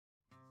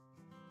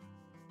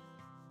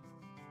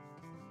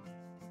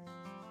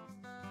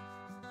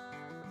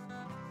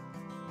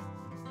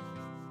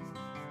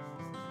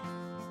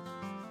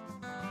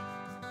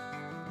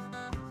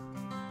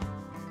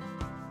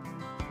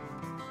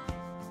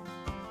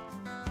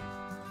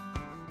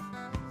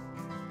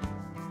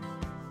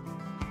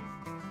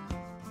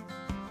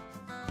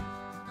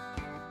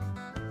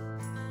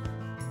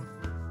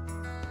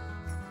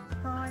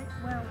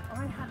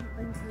I haven't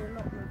been to the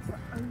allotment for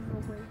over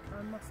a week,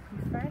 I must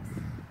confess,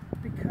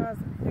 because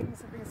things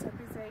have been so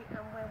busy, and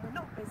when we're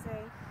not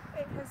busy,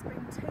 it has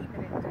been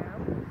teeming it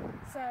down.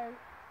 So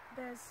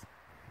there's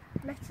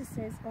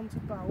lettuces gone to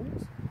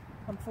bolt,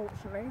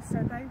 unfortunately, so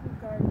they will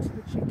go to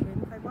the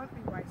chicken, they won't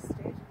be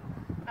wasted.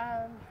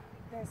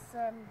 There's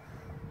some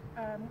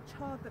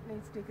chard that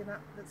needs digging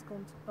up that's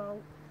gone to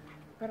bolt,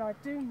 but I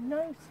do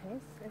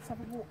notice, let's have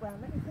a walk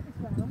round, let me put this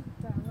round,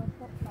 down, I've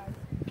got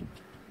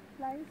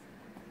blaze,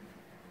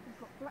 we've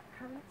got black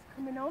currants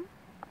coming on.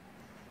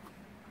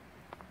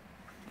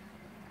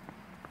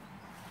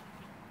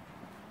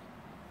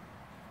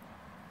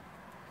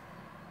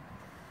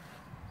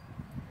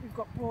 We've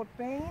got broad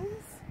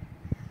beans.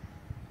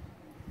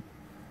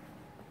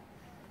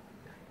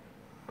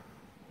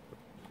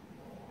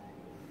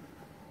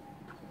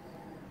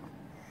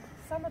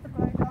 Some of the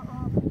grade are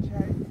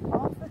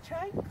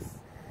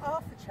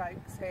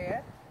artichokes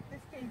here.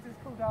 This geezer's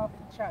called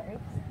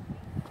artichokes.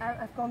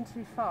 Have gone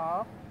too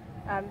far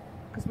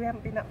because we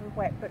haven't been up with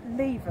wet, but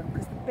leave them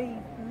because the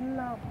bees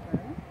love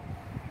them.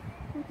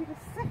 We did a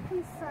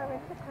second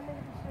sowing, look, I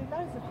needed to do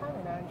loads of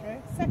hoeing,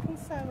 Andrew. Second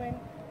sowing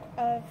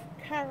of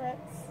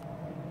carrots,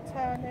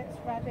 turnips,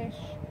 radish,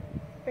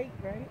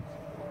 beetroot.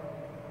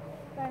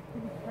 They're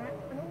pretty crap.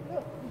 And oh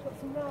look, we've got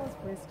some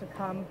raspberries to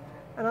come.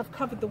 And I've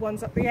covered the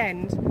ones at the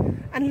end.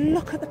 And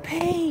look at the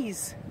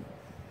peas!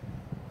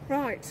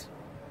 Right,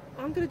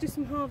 I'm going to do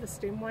some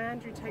harvesting while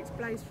Andrew takes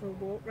Blaze for a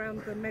walk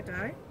round the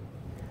meadow.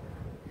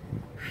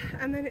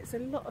 And then it's a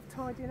lot of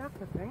tidying up,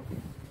 I think.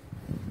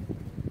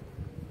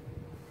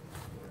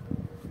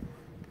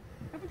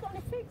 Have we got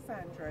any figs,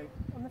 Andrew,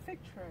 on the fig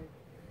tree?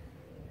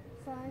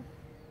 So,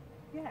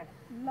 yeah,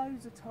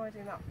 loads of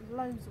tidying up,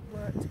 loads of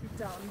work to be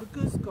done. The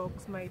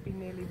goose-gogs may be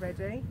nearly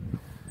ready.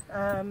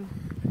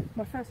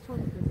 My first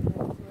choice is goose-gogs,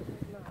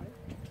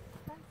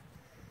 so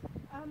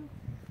I don't know.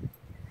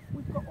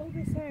 We've got all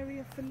this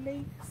area for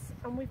leeks,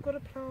 and we've got to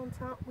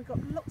plant up. We've got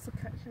lots of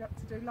catching up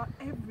to do, like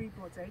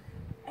everybody.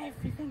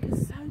 Everything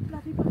is so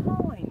bloody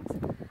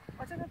behind.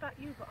 I don't know about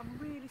you, but I'm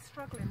really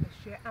struggling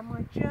this year, and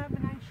my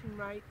germination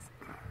rates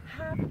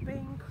have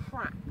been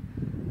crap.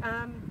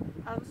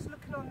 I was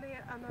looking on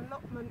an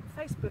allotment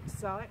Facebook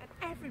site,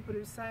 and everybody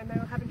was saying they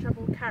were having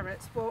trouble with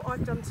carrots. Well,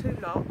 I've done 2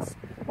 lots,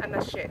 and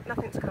they're shit,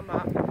 nothing to come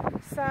up.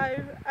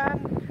 So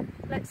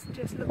let's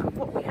just look at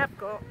what we have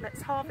got.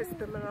 Let's harvest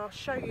them, and I'll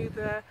show you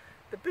the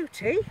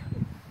booty,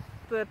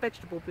 the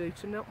vegetable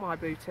booty, not my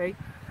booty,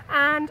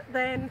 and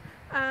then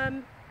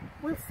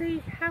we'll see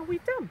how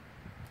we've done.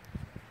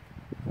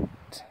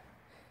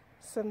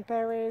 Some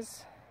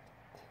berries,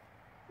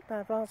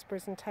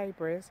 raspberries and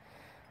tayberries,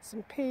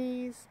 some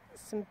peas,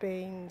 some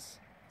beans,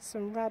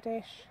 some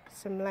radish,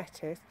 some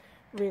lettuce,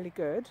 really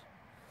good.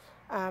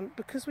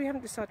 Because we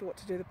haven't decided what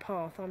to do the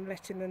path, I'm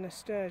letting the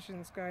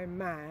nasturtiums go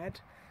mad,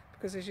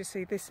 because as you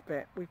see this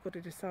bit, we've got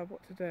to decide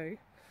what to do.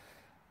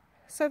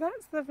 So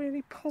that's the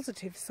really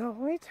positive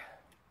side.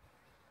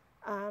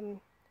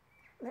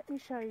 Let me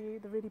show you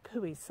the really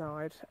pooey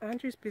side.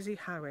 Andrew's busy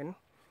hoeing,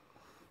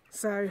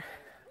 so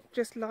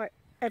just like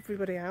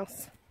everybody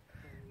else,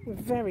 we're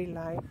very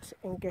late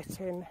in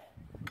getting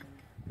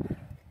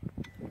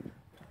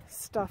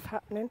stuff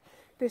happening.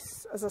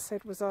 This, as I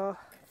said, was our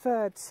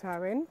 3rd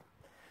sowing.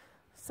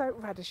 So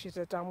radishes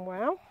are done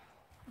well.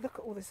 Look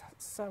at all this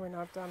sowing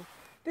I've done.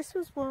 This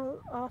was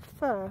our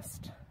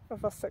first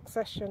of our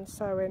succession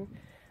sowing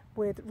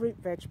with root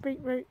veg,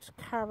 beetroot,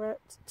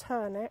 carrot,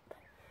 turnip,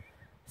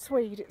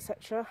 swede,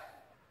 etc.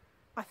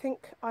 I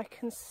think I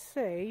can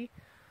see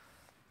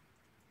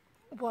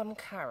 1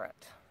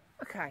 carrot.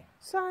 Okay,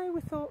 so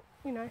we thought,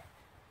 you know,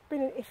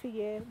 been an iffy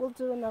year, we'll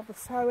do another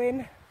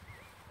sowing.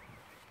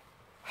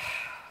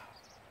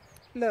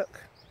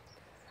 Look,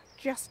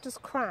 just as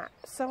crap.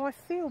 So I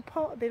feel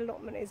part of the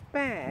allotment is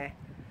bare,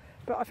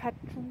 but I've had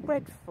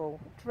dreadful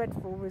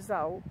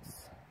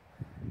results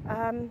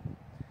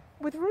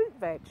with root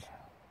veg.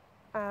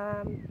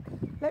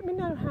 Let me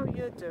know how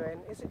you're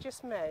doing. Is it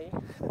just me?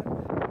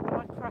 Am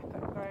I crap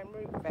at growing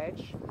root veg?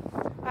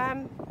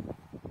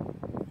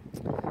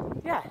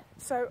 Yeah,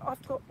 so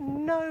I've got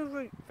no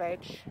root veg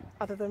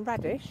other than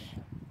radish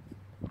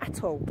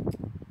at all,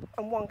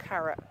 and 1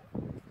 carrot,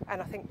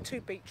 and I think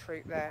 2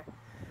 beetroot there.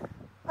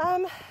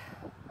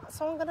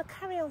 So I'm going to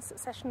carry on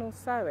successional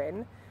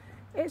sowing.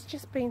 It's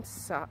just been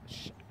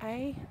such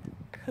a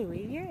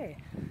pooey year,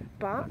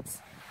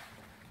 but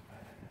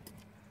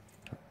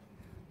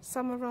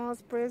summer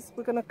raspberries,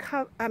 we're going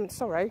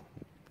to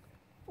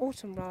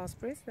autumn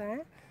raspberries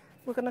there.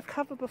 We're going to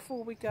cover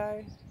before we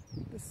go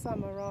the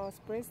summer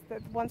raspberries,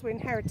 the ones we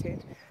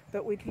inherited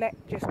that we'd let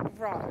just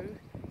grow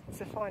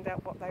to find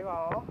out what they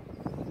are.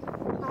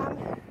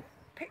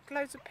 Picked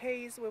loads of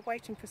peas. We're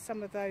waiting for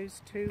some of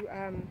those to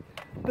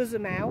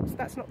bosom out.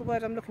 That's not the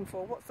word I'm looking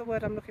for. What's the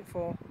word I'm looking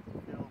for?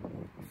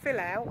 Fill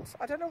out.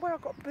 I don't know where I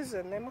got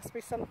bosom. There must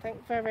be something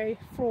very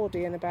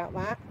Freudian about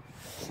that.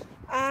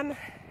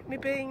 My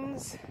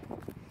beans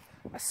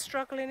are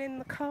struggling in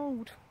the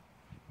cold.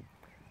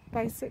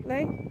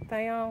 Basically,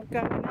 they are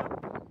going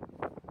up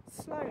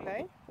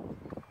slowly.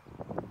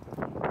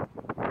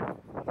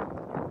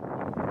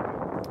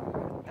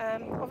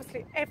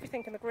 Obviously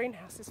everything in the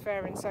greenhouse is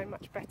faring so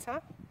much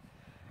better,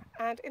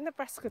 and in the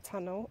brassica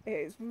tunnel it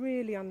is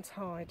really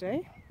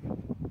untidy.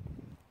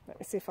 Let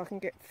me see if I can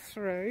get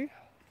through.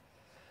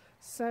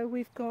 So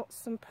we've got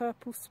some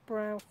purple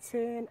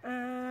sprouting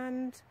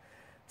and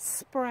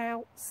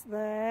sprouts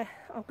there.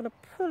 I'm going to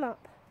pull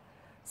up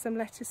some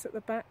lettuce at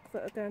the back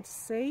that are going to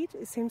seed.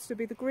 It seems to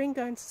be the green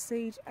going to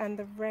seed and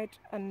the red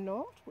are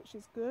not, which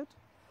is good.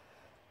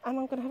 And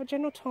I'm going to have a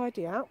general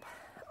tidy up.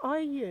 I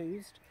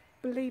used,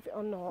 believe it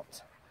or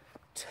not,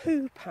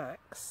 2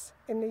 packs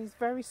in these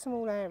very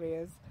small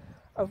areas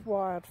of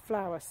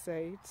wildflower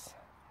seeds.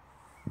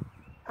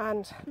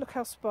 And look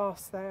how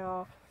sparse they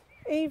are.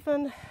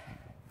 Even,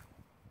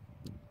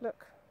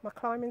 look, my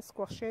climbing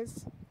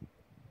squashes.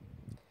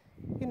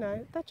 You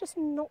know, they're just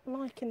not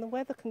liking the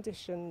weather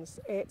conditions.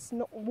 It's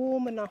not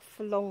warm enough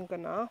for long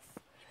enough.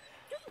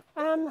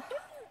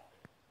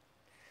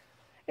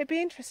 It'd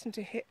be interesting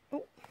to hear.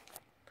 Oh,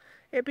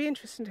 it'd be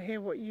interesting to hear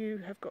what you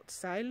have got to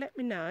say. Let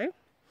me know.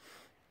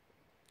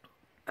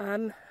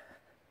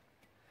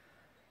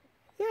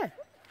 Yeah,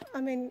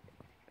 I mean,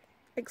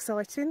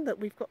 exciting that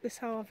we've got this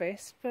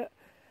harvest, but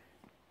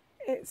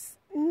it's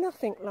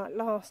nothing like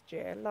last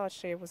year.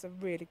 Last year was a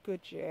really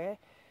good year.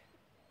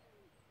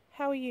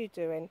 How are you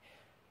doing?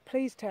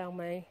 Please tell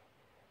me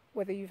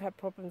whether you've had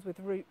problems with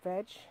root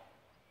veg.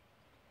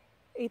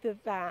 Either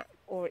that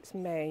or it's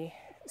me.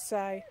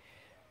 So,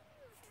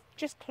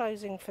 just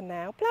closing for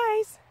now.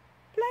 Blaze!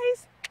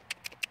 Blaze!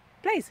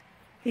 Blaze!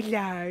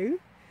 Hello!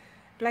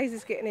 Blaze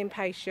is getting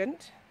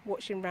impatient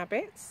watching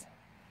rabbits,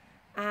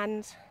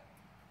 and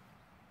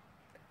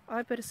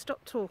I better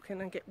stop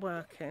talking and get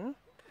working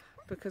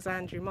because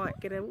Andrew might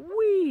get a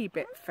wee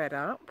bit fed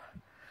up,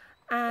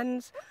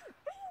 and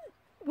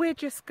we're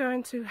just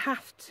going to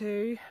have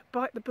to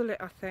bite the bullet,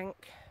 I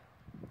think,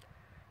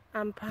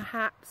 and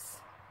perhaps,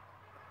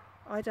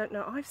 I don't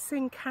know, I've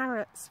seen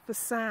carrots for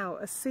sale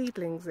as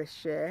seedlings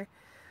this year.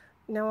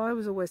 Now, I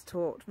was always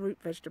taught root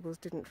vegetables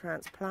didn't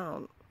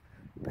transplant.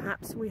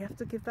 Perhaps we have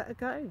to give that a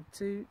go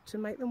to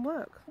make them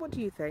work. What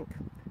do you think?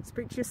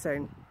 Speak to you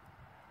soon.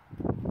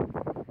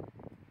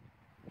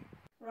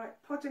 Right,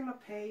 podding my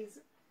peas.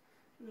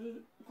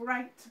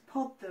 Great to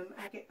pod them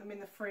and get them in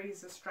the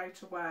freezer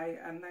straight away,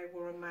 and they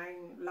will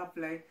remain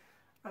lovely,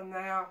 and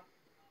they are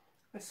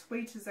as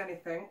sweet as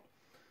anything.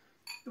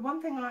 The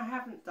one thing I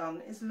haven't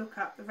done is look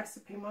up the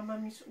recipe. My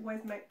mum used to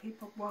always make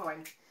people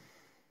wine,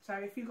 so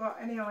if you've got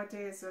any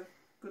ideas of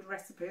good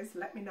recipes,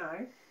 let me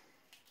know.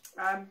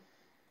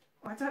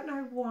 I don't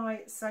know why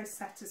it's so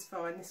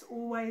satisfying. This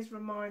always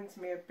reminds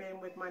me of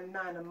being with my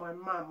nan and my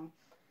mum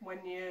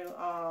when you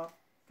are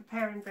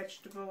preparing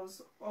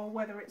vegetables, or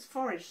whether it's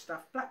forage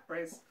stuff,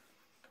 blackberries.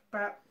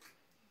 But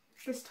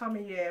this time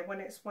of year, when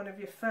it's one of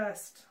your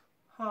first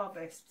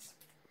harvests,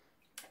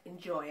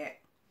 enjoy it,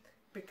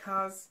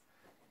 because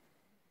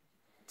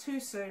too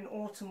soon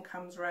autumn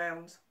comes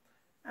round,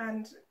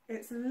 and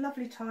it's a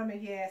lovely time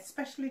of year,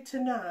 especially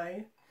to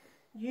know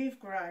you've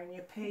grown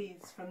your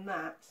peas from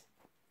that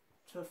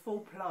to a full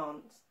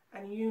plant,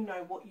 and you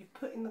know what you've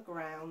put in the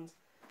ground,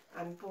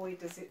 and boy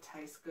does it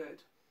taste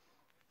good.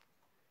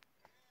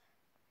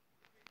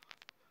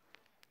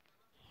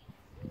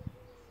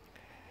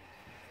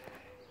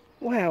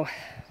 Well,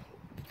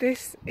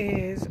 this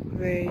is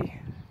the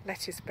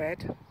lettuce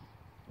bed,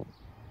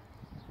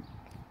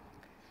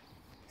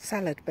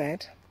 salad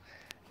bed,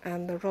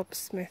 and the Rob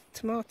Smith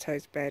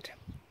tomatoes bed.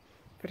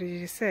 But as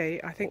you see,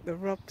 I think the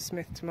Rob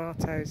Smith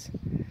tomatoes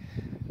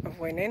are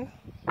winning.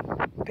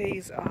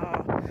 These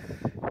are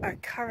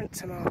currant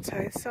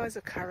tomatoes, size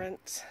of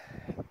currant,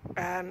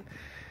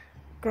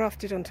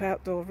 grafted onto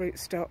outdoor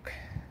rootstock.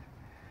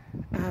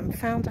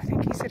 Found, I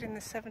think he said, in the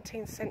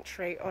 17th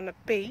century on a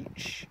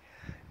beach.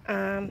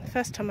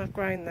 First time I've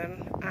grown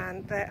them,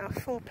 and there are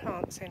 4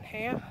 plants in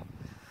here,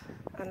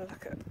 and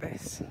look at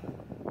this.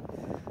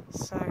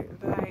 So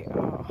they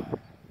are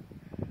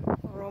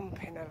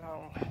romping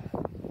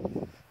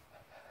along.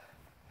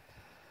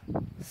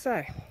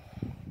 So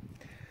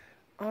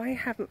I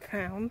haven't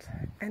found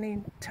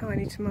any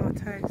tiny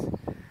tomatoes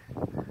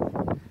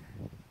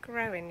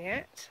growing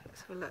yet.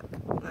 Let's have a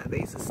look. No,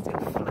 these are still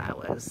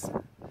flowers,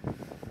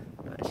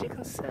 but as you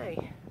can see,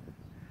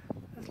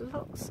 there's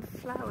lots of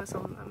flowers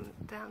on them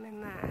down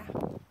in there.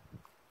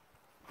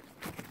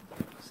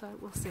 So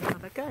we'll see how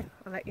they go.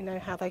 I'll let you know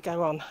how they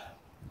go on.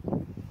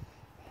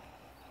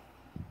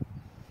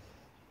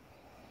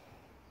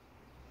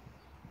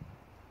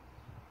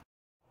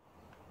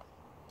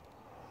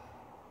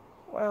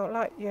 Well,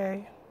 like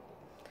you,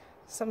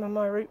 some of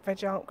my root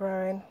veg aren't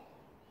growing.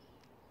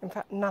 In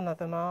fact, none of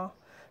them are,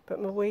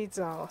 but my weeds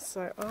are.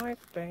 So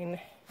I've been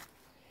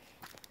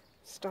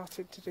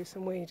started to do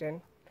some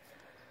weeding.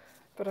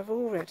 But I've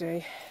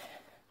already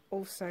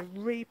also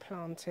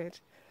replanted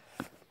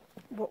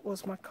what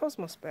was my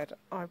cosmos bed.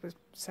 I was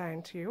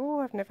saying to you, oh,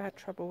 I've never had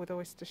trouble with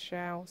oyster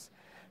shells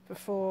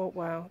before.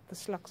 Well, the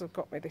slugs have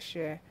got me this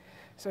year.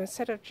 So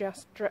instead of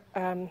just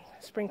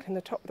sprinkling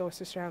the top with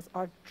oyster shells,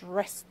 I've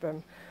dressed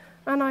them.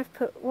 And I've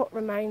put what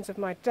remains of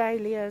my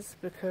dahlias,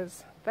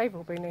 because they've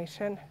all been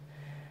eaten,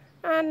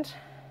 and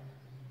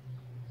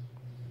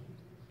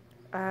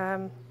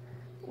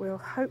will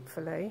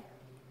hopefully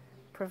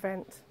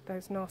prevent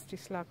those nasty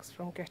slugs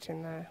from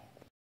getting there.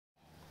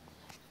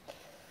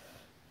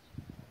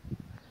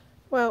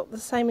 Well, the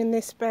same in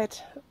this bed.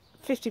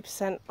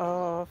 50%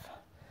 of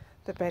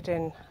the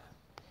bedding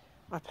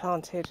I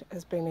planted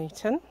has been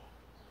eaten,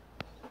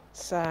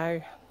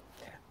 so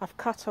I've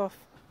cut off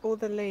all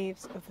the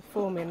leaves of the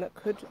forming that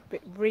could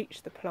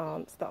reach the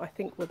plants that I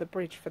think were the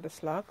bridge for the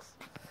slugs.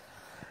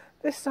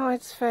 This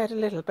side's fared a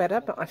little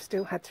better, but I've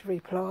still had to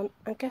replant.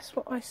 And guess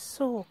what I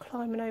saw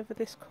climbing over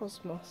this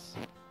cosmos?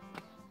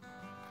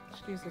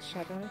 Just use the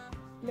shadow.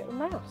 Little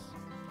mouse.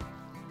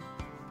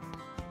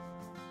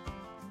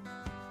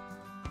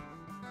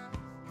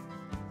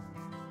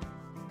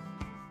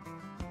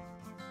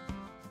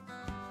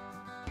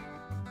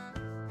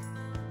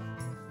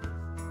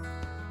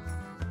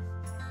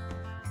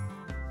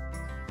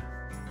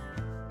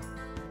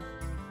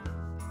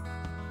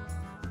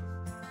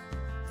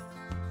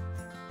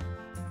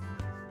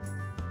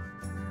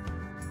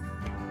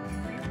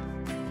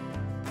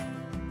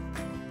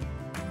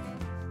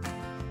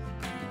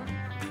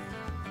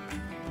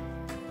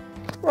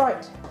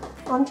 Right,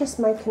 I'm just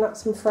making up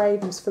some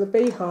frames for the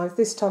beehive.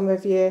 This time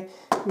of year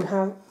you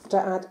have to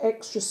add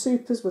extra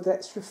supers with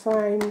extra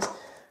frames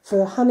for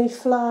the honey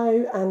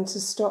flow and to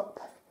stop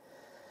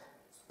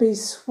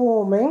bees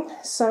swarming.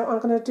 So I'm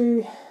going to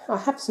do, I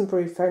have some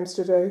brood frames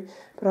to do,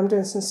 but I'm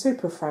doing some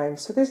super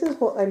frames. So this is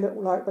what they look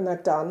like when they're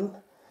done,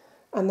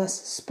 and they're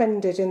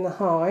suspended in the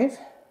hive.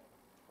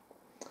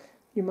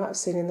 You might have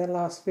seen in the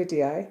last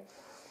video.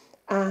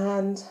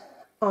 And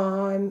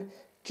I'm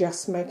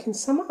just making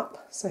some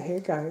up. So here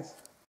goes.